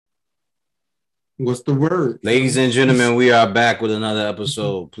What's the word? Ladies and gentlemen, we are back with another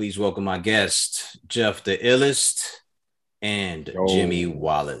episode. Please welcome my guest, Jeff the Illest and Jimmy Yo,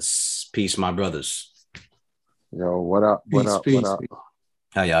 Wallace. Peace, my brothers. yo, what up? What Peace, up? What peace. up?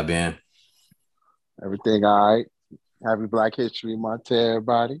 How y'all been? Everything all right? Happy Black History Month to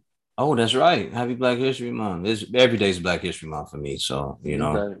everybody. Oh, that's right. Happy Black History Month. Every day's Black History Month for me. So, You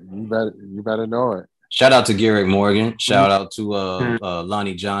better know it. shout out to Garrett Morgan. Shout out to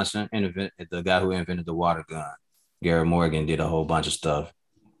Lonnie Johnson, the guy who invented the water gun. Garrett Morgan did a whole bunch of stuff.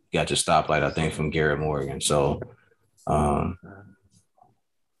 Got your stoplight, I think, from Garrett Morgan. So,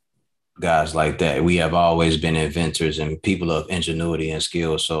 guys like that, we have always been inventors and people of ingenuity and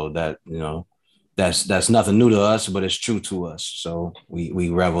skill. So that, that's nothing new to us, but it's true to us. So we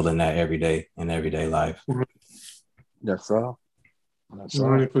revel in that every day in everyday life. Yes, sir. Yes, sir.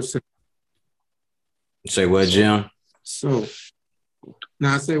 100%. Say what, Jim? So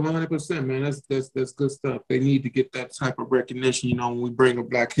now I say 100%, man. That's good stuff. They need to get that type of recognition. When we bring a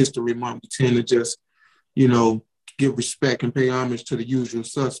Black History Month, we tend to just, give respect and pay homage to the usual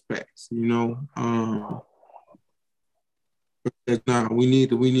suspects. But no, we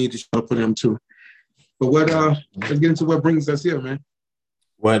need to show up for them too. But let's get into what brings us here, man.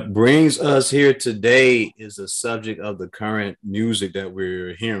 What brings us here today is the subject of the current music that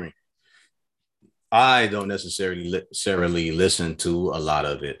we're hearing. I don't necessarily listen to a lot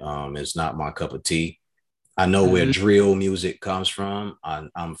of it. It's not my cup of tea. I know where drill music comes from.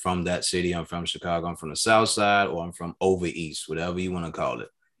 I'm from that city. I'm from Chicago. I'm from the South Side, or I'm from over East, whatever you want to call it.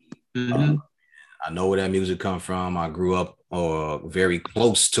 I know where that music comes from. I grew up very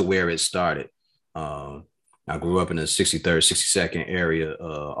close to where it started. I grew up in the 63rd, 62nd area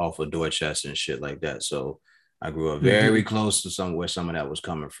off of Dorchester and shit like that. So I grew up very close to where some of that was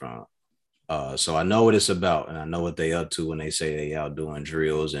coming from. So I know what it's about, and I know what they up to when they say they out doing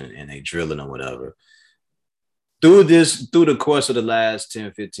drills and they drilling or whatever. Through the course of the last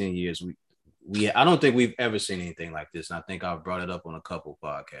 10, 15 years, I don't think we've ever seen anything like this. And I think I've brought it up on a couple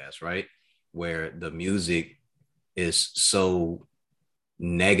podcasts, right? Where the music is so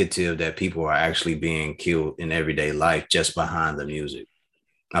negative that people are actually being killed in everyday life just behind the music.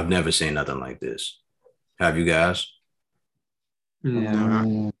 I've never seen nothing like this. Have you guys?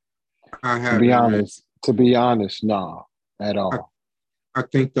 No, I haven't. To be honest, no, at all. I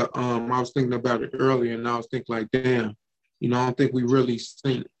think I was thinking about it earlier, and I was thinking like, damn, I don't think we really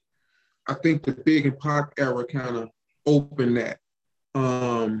seen it. I think the Big and Pac era kind of opened that.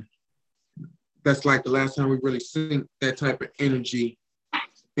 That's like the last time we really seen that type of energy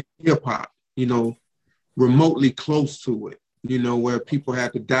in hip hop, remotely close to it, where people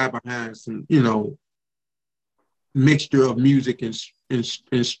had to die behind some, mixture of music and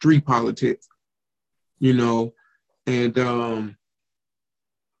street politics, and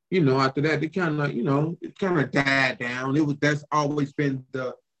after that, it kind of died down. That's always been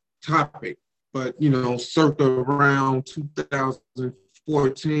the topic, but circa around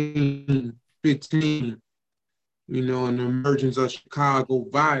 2014, 15, and the emergence of Chicago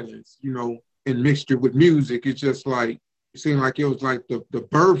violence, and mixture with music, it's just like it seemed like it was like the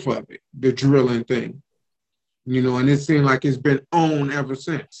birth of it, the drilling thing, and it seemed like it's been on ever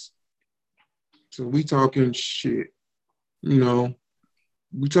since. So we talking shit,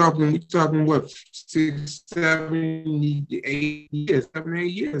 we talking what, 6, 7, 8 years, 7, 8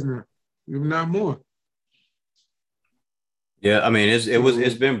 years now, if not more. Yeah, I mean it's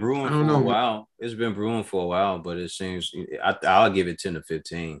been brewing for a while. It's been brewing for a while, but it seems I'll give it 10 to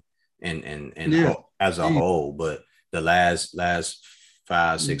 15 and as a whole. But the last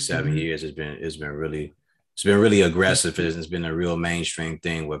 5, 6, 7 years it's been really aggressive. It's been a real mainstream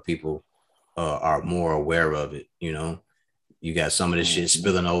thing where people are more aware of it. You got some of this shit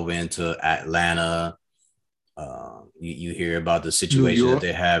spilling over into Atlanta. You hear about the situation that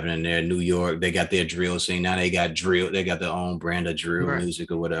they're having in there. New York, they got their drill scene. Now they got drill. They got their own brand of drill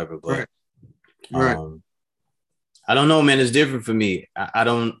music or whatever. But I don't know, man. It's different for me. I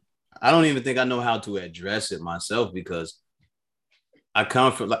don't even think I know how to address it myself because I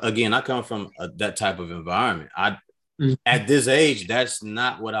come from that type of environment. At this age, that's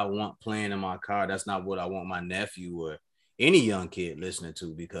not what I want playing in my car. That's not what I want my nephew or any young kid listening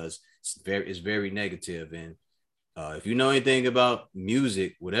to because it's very negative. And if you know anything about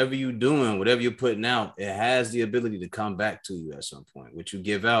music, whatever you're doing, whatever you're putting out, it has the ability to come back to you at some point. What you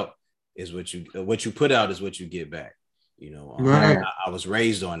give out is what you put out is what you get back. I was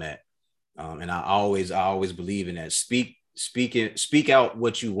raised on that, and I always believe in that. Speak out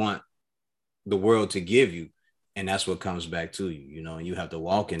what you want the world to give you, and that's what comes back to you. And you have to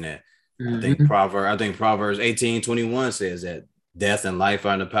walk in that. I think Proverbs 18:21 says that death and life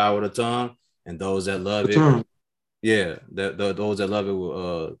are in the power of the tongue. and those that love The it, time. yeah, those that love it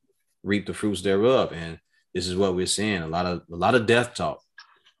will reap the fruits thereof. And this is what we're seeing: a lot of death talk.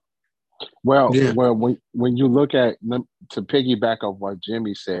 Well, Yeah. well, when you look at, to piggyback on what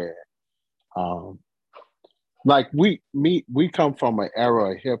Jimmy said, um, like we come from an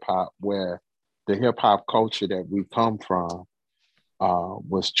era of hip hop where the hip hop culture that we come from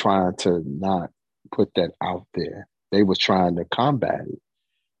was trying to not put that out there. They was trying to combat it.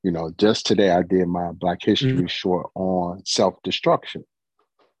 You know, just today I did my Black Mm-hmm. History short on self destruction.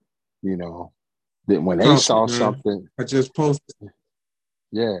 You know, that when they Talking, saw man. something, I just posted.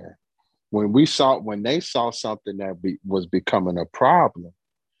 yeah, when they saw something that was becoming a problem,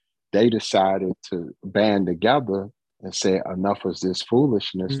 they decided to band together and say, enough of this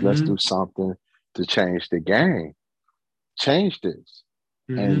foolishness. Let's Mm-hmm. do something to change the game, change this.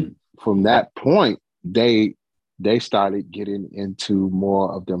 Mm-hmm. And from that point, they started getting into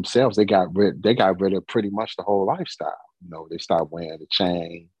more of themselves. They got rid of pretty much the whole lifestyle. You know, they started wearing the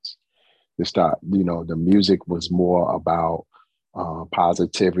chains. The music was more about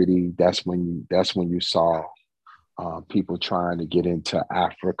positivity. That's when you saw people trying to get into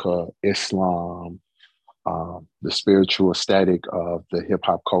Africa, Islam, the spiritual aesthetic of the hip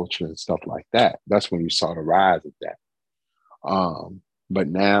hop culture and stuff like that. That's when you saw the rise of that. But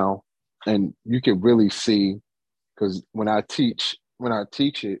now, and you can really see, because when I teach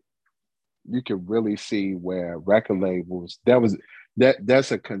it, you can really see where record labels,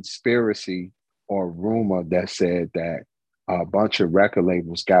 that's a conspiracy or rumor that said that a bunch of record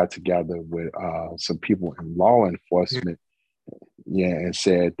labels got together with some people in law Yeah. enforcement, yeah, and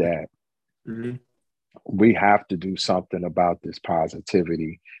said that Mm-hmm. we have to do something about this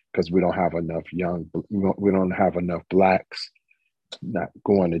positivity because we don't have enough blacks not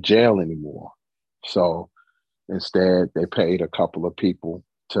going to jail anymore. So instead, they paid a couple of people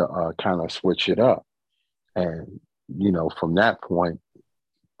to kind of switch it up. And, from that point,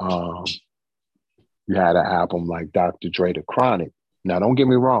 um, you had an album like Dr. Dre The Chronic. Now, don't get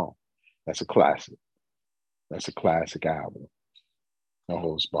me wrong, that's a classic. That's a classic album. No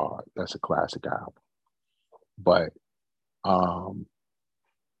holds barred. That's a classic album. But um,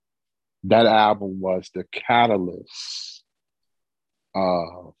 that album was the catalyst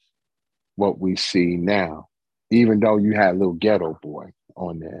of what we see now. Even though you had Little Ghetto Boy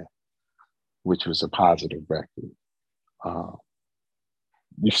on there, which was a positive record, uh,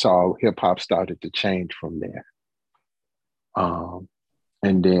 you saw hip hop started to change from there. Um,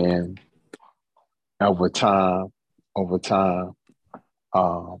 and then over time, over time,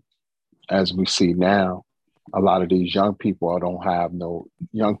 um, as we see now, a lot of these young people don't have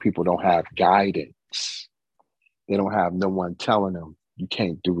guidance. They don't have no one telling them you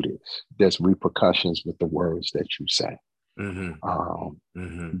can't do this. There's repercussions with the words that you say. Mm-hmm. Um,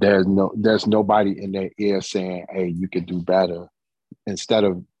 Mm-hmm. there's nobody in their ear saying, "Hey, you can do better." Instead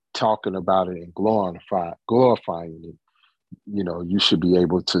of talking about it and glorifying it, you should be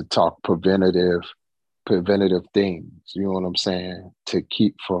able to talk preventative things. You know what I'm saying? To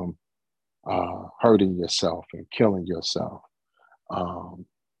keep from hurting yourself and killing yourself. Um,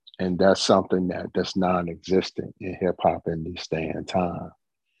 and that's something that's non-existent in hip hop in this day and time,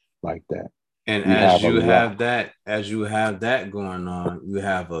 like that. And We have a lot. as you have that going on, you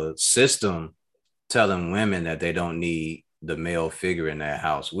have a system telling women that they don't need the male figure in that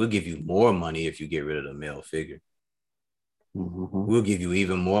house. We'll give you more money if you get rid of the male figure. Mm-hmm, We'll give you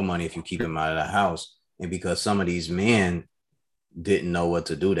even more money if you keep him out of the house. And because some of these men didn't know what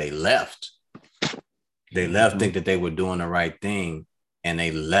to do, they left. They left, think that they were doing the right thing, and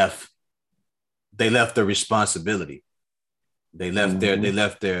they left the responsibility. They left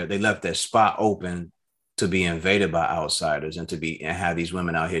their spot open to be invaded by outsiders and have these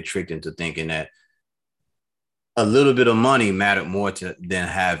women out here tricked into thinking that a little bit of money mattered more than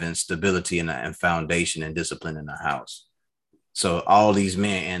having stability and foundation and discipline in the house. So all these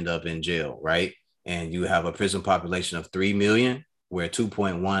men end up in jail, right? And you have a prison population of 3 million, where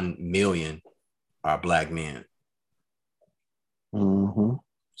 2.1 million are black men. mm-hmm.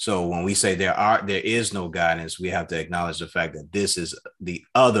 So when we say there is no guidance, we have to acknowledge the fact that this is the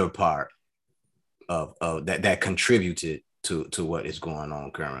other part of that contributed to what is going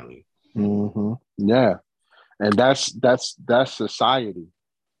on currently. Mm-hmm. Yeah, and that's society.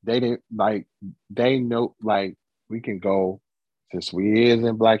 They didn't like. They know, like, we can go, since we is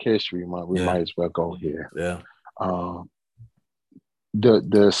in Black History Month. We Yeah. might as well go here. Yeah. Um,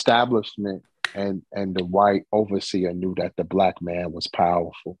 the establishment and the white overseer knew that the black man was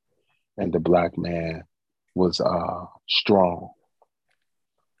powerful and the black man was strong.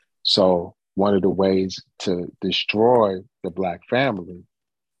 So one of the ways to destroy the black family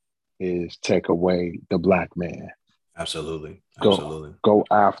is take away the black man. Absolutely. Go Absolutely. go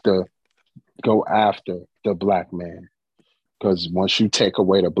after go after the black man. Because once you take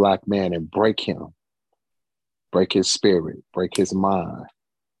away the black man and break him, break his spirit, break his mind,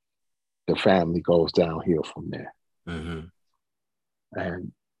 the family goes downhill from there. Mm-hmm.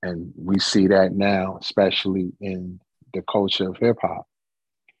 And we see that now, especially in the culture of hip hop.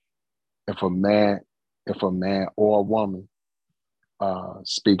 If a man or a woman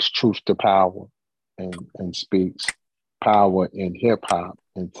speaks truth to power and speaks power in hip hop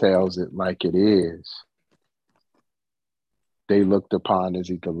and tells it like it is, they looked upon as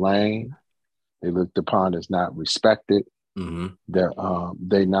either lame, they looked upon as not respected. Mm-hmm.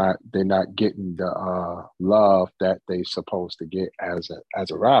 They're not getting the love that they supposed to get as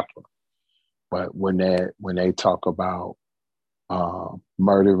a rapper. But when they talk about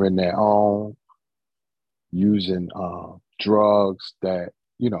murdering their own, using drugs that,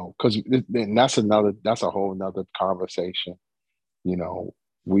 because that's a whole nother conversation.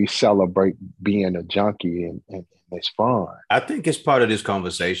 We celebrate being a junkie and it's fun. I think it's part of this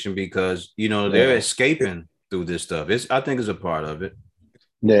conversation because they're escaping through this stuff. I think it's a part of it.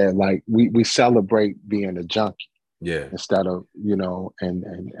 Yeah, like we celebrate being a junkie. Yeah. Instead of,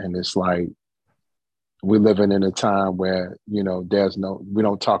 and it's like we're living in a time where, we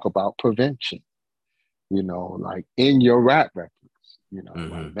don't talk about prevention, like in your rap records,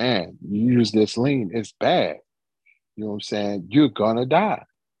 Mm-hmm. like, man, you use this lean, it's bad. You know what I'm saying? You're gonna die.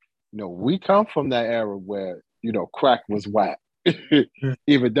 We come from that era where, crack was whack.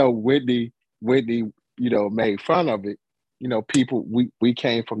 Even though Whitney, made fun of it, people, we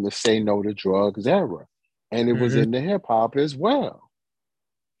came from the say no to drugs era. And it was in the hip hop as well.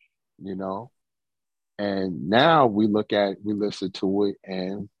 And now we listen to it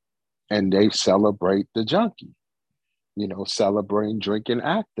and they celebrate the junkie, celebrating drinking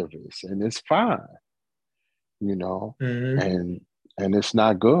activists, and it's fine, and it's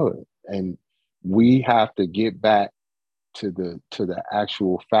not good. And we have to get back to the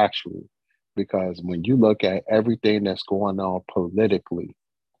actual factual, because when you look at everything that's going on politically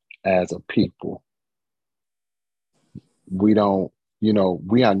as a people, we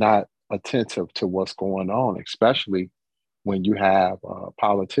are not attentive to what's going on, especially when you have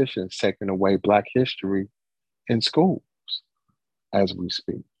politicians taking away Black history in schools as we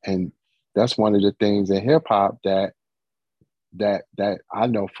speak. And that's one of the things in hip hop that I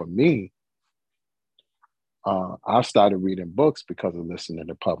know for me, I started reading books because of listening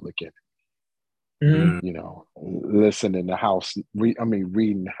to Public Enemy. Listening to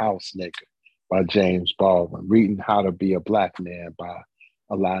reading House Nigga by James Baldwin, reading How to Be a Black Man by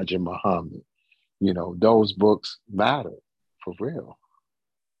Elijah Muhammad. Those books matter for real.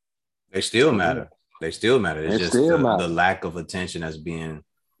 They still matter. They still matter. It's just the lack of attention that's being,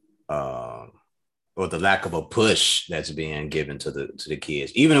 or the lack of a push that's being given to the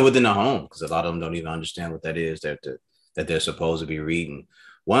kids, even within the home, because a lot of them don't even understand what that is that they're supposed to be reading.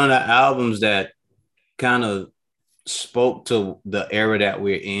 One of the albums that kind of spoke to the era that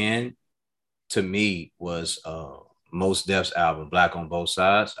we're in, to me, was Mos Def's album, Black on Both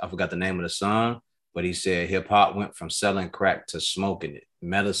Sides. I forgot the name of the song, but he said hip hop went from selling crack to smoking it,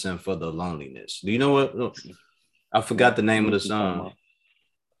 medicine for the loneliness. Do you know what? I forgot the name of the song.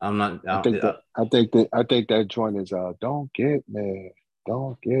 I'm not. I think that joint is "Don't Get Me."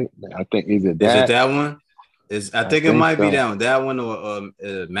 I think is it that one? I think it might be that one. That one or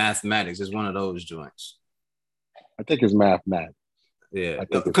Mathematics is one of those joints. I think it's Mathematics. Yeah,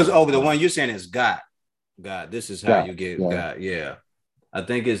 because the one you're saying is God. This is how you get God. Yeah, I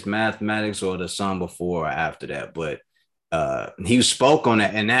think it's Mathematics or the song before or after that. But he spoke on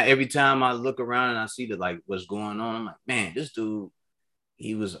that, and now every time I look around and I see what's going on, I'm like, man, this dude,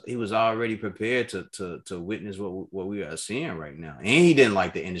 he was already prepared to witness what we are seeing right now, and he didn't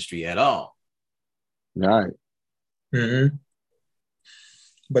like the industry at all. Right.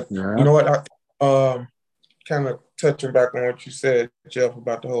 But you know what? I kind of touching back on what you said, Jeff,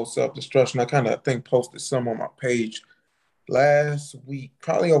 about the whole self-destruction. I kind of posted some on my page last week,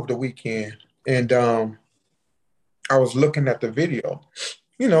 probably over the weekend, and I was looking at the video.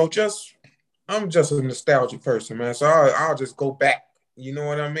 I'm just a nostalgic person, man. So I'll just go back. You know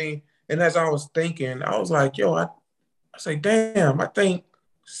what I mean? And as I was thinking, I was like, yo, I say, damn, I think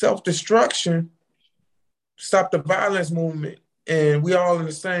self-destruction, stop the violence movement, and we all in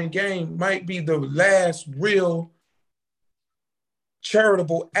the same game might be the last real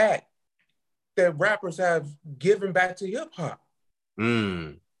charitable act that rappers have given back to hip hop.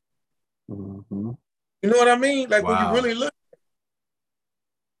 Mm. Mm-hmm. You know what I mean? Like, wow. When you really look.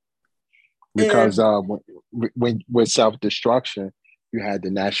 Because when with self-destruction, you had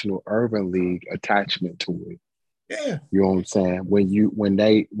the National Urban League attachment to it. Yeah. You know what I'm saying? When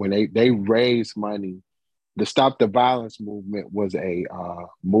they raised money, the Stop the Violence movement was a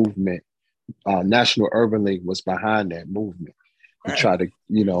movement. National Urban League was behind that movement to try to,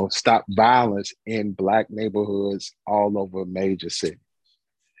 stop violence in Black neighborhoods all over major cities.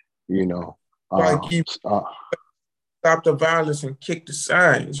 Like you stop the violence and kick the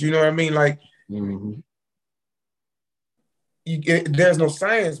signs. You know what I mean? Like mm-hmm. there's no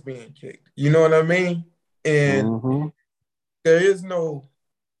signs being kicked. You know what I mean? And mm-hmm. there is no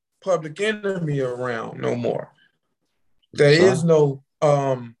public enemy around no more. There is no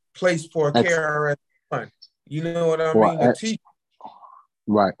place for a KRS-One. You know what I mean?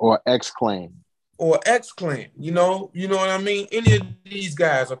 Right, or X-Clan. Or X-Clan, you know what I mean? Any of these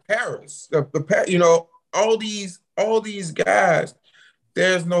guys are Paris, all these guys,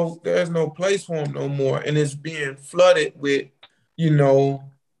 there's no place for them no more, and it's being flooded with, like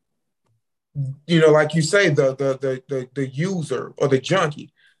you say, the user or the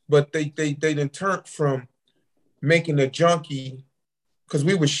junkie, but they done turned from making the junkie, because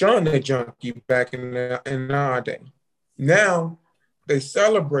we were shunning the junkie back in our day. Now they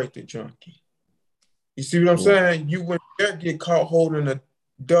celebrate the junkie. You see what I'm saying? You would get caught holding a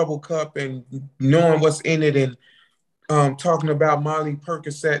double cup and knowing what's in it, and talking about Molly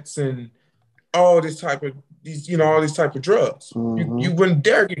Percocets and all this type of drugs. Mm-hmm. You wouldn't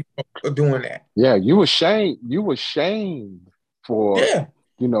dare get caught doing that. Yeah, you were shamed. You were shamed for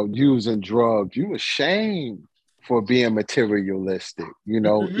using drugs. You were shamed for being materialistic.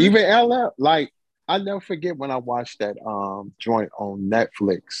 Mm-hmm. Even LL. Like, I never forget when I watched that joint on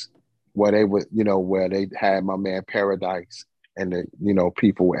Netflix, where they would, where they had my man Paradise and the,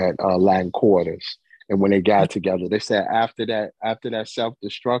 people at Latin Quarters. And when they got together, they said after that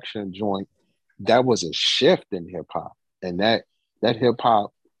self-destruction joint, that was a shift in hip hop. And that hip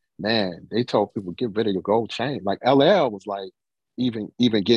hop, man, they told people, get rid of your gold chain. Like LL was like, even getting